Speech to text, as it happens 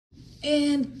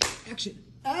And action.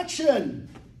 Action!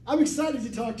 I'm excited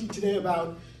to talk to you today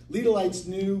about Lidolite's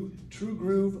new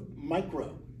Trugroove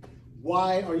Micro.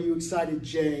 Why are you excited,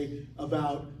 Jay,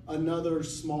 about another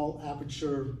small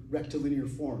aperture rectilinear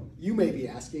form? You may be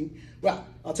asking. Well,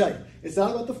 I'll tell you, it's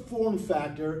not about the form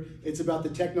factor, it's about the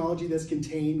technology that's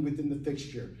contained within the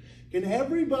fixture. Can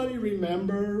everybody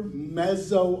remember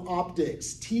Mezzo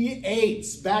Optics,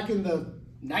 T8s, back in the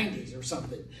 90s or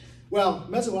something? Well,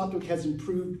 Mezzo Optic has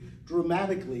improved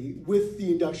dramatically with the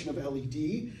induction of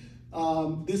LED.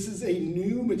 This is a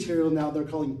new material now they're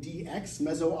calling DX,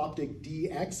 Mezzo Optic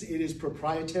DX. It is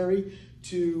proprietary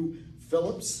to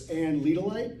Philips and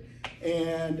Lidolite.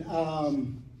 And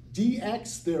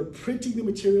DX, they're printing the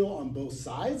material on both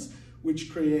sides, which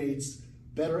creates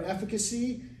better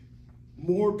efficacy,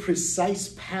 more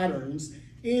precise patterns,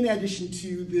 in addition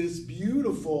to this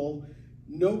beautiful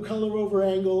no color over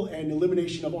angle and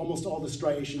elimination of almost all the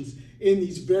striations in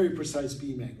these very precise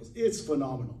beam angles. It's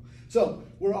phenomenal. So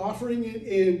we're offering it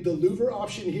in the louver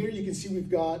option here. You can see we've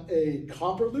got a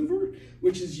copper louver,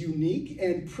 which is unique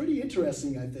and pretty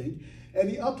interesting, I think. And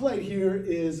the uplight here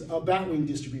is a batwing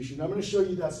distribution. I'm going to show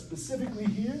you that specifically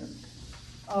here.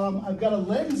 I've got a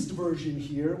lensed version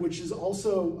here, which is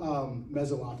also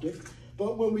Mezzo Optic.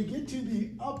 But when we get to the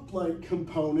uplight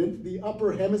component, the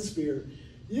upper hemisphere,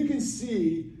 you can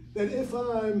see that if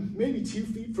I'm maybe 2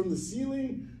 feet from the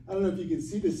ceiling, I don't know if you can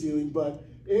see the ceiling, but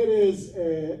it is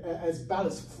about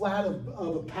as flat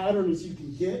of a pattern as you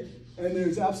can get, and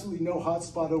there's absolutely no hot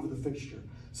spot over the fixture.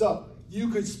 So you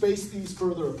could space these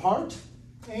further apart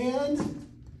and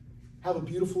have a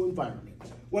beautiful environment.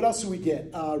 What else do we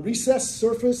get? Recessed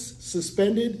surface,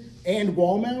 suspended, and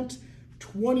wall mount.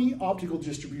 20 optical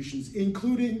distributions,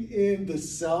 including in the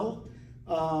cell,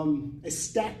 a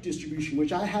stack distribution,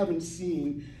 which I haven't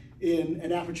seen in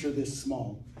an aperture this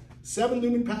small. 7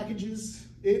 lumen packages.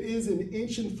 It is 1.75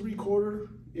 inches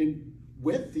in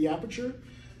width, the aperture.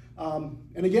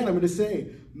 And again, I'm going to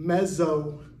say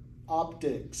Mezzo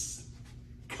Optics.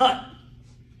 Cut.